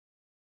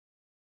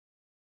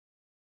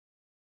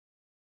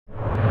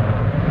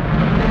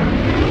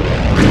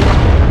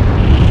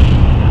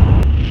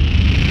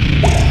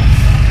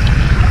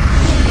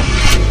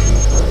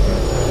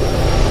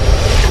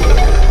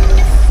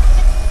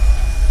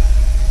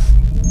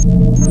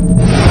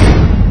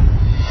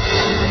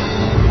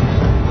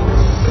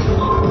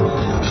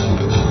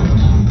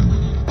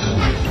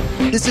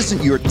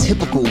isn't your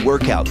typical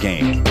workout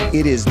game.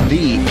 It is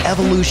the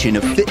evolution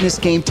of fitness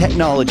game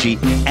technology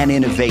and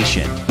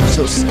innovation.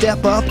 So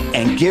step up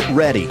and get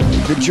ready.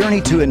 The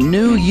journey to a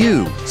new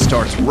you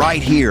starts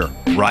right here,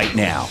 right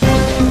now.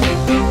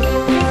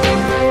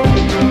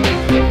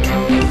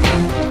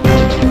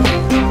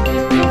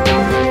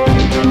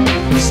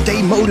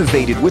 Stay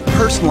motivated with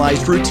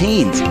personalized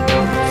routines.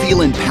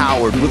 Feel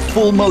empowered with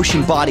full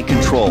motion body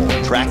control.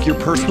 Track your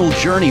personal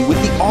journey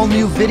with the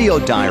all-new video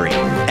diary.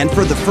 And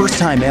for the first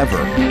time ever,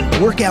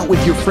 work out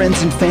with your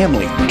friends and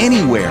family,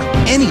 anywhere,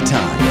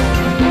 anytime.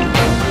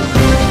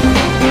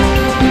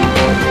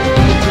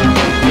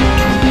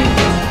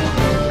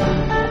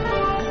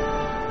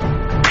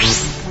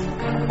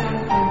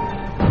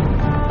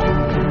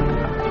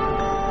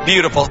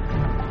 Beautiful.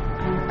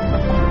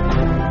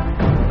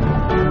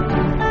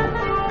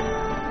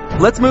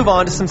 Let's move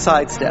on to some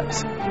side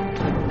steps.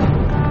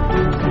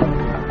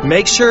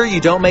 Make sure you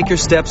don't make your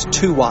steps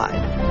too wide.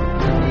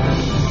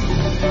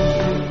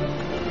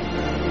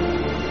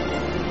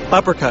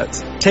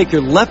 Uppercuts. Take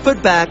your left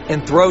foot back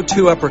and throw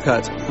 2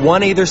 uppercuts,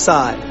 one either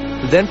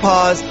side. Then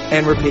pause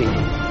and repeat.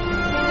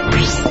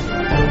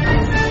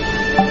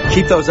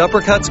 Keep those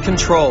uppercuts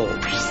controlled.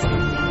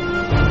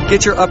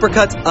 Get your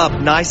uppercuts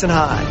up nice and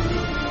high.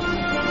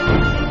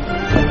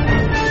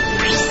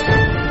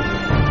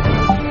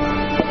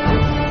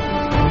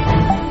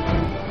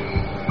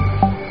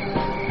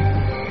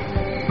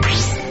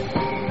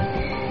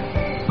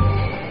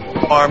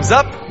 Arms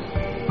up.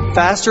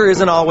 Faster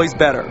isn't always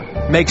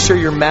better. Make sure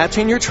you're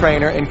matching your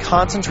trainer and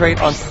concentrate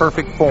on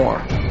perfect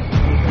form.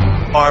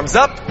 Arms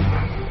up.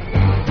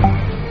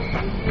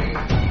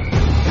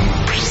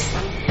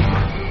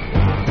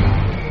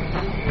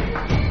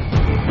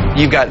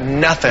 You've got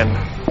nothing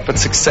but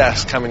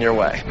success coming your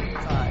way.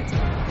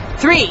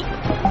 3, 2,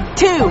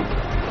 1,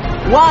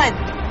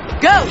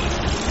 go!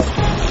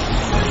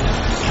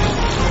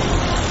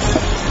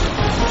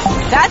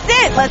 That's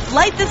it! Let's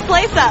light this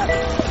place up!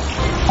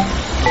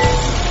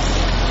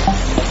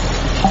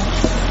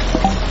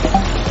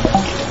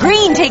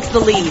 Green takes the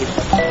lead.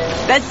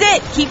 That's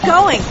it. Keep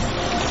going.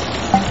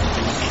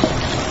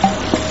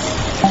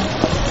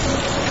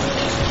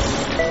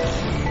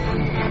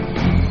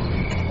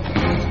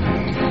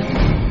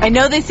 I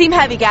know they seem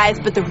heavy, guys,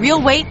 but the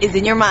real weight is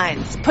in your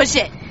minds. Push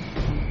it.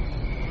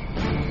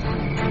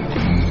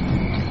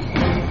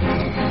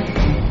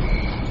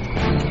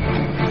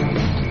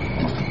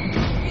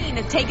 Green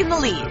has taken the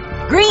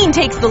lead. Green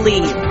takes the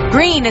lead.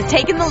 Green has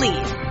taken the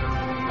lead.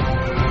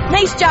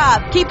 Nice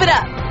job. Keep it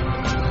up.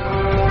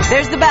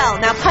 There's the bell.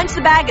 Now punch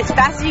the bag as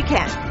fast as you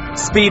can.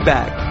 Speed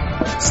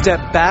bag.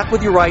 Step back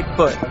with your right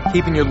foot,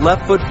 keeping your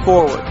left foot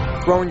forward,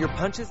 throwing your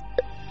punches.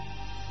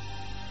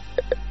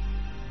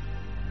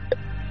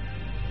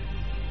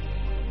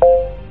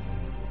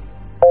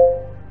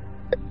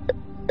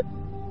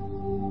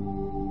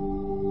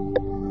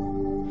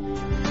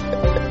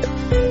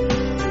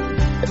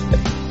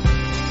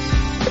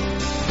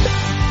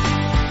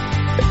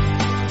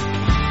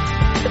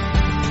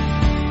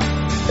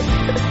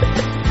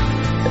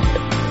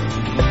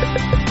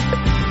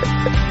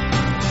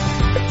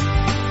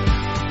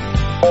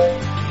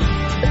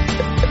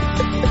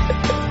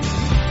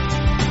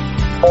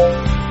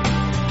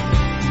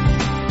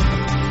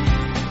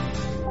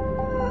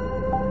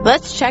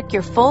 Let's check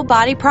your full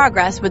body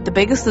progress with the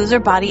Biggest Loser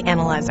Body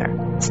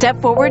Analyzer. Step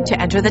forward to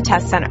enter the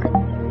test center.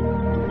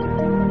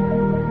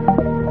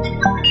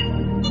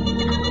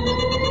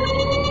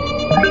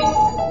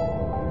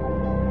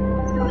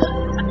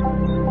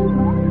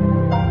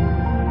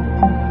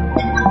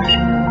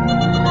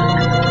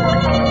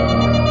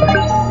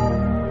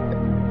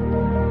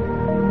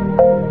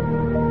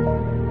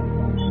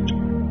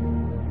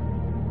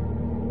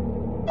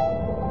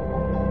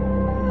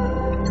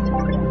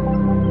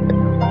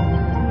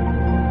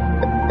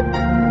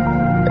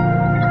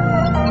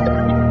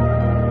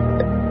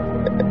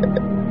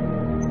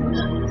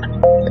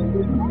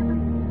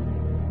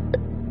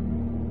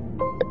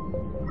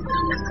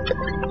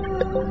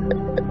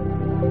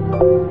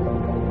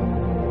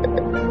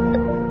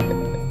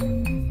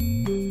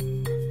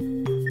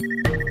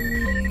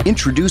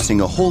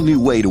 Introducing a whole new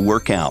way to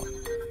work out.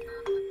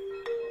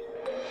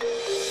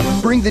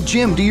 Bring the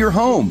gym to your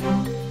home,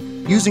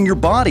 using your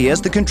body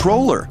as the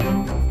controller.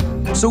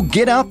 So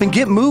get up and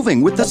get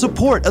moving with the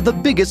support of the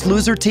Biggest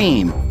Loser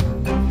team.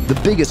 The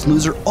Biggest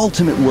Loser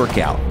Ultimate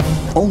Workout,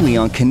 only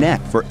on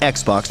Connect for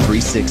Xbox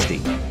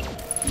 360.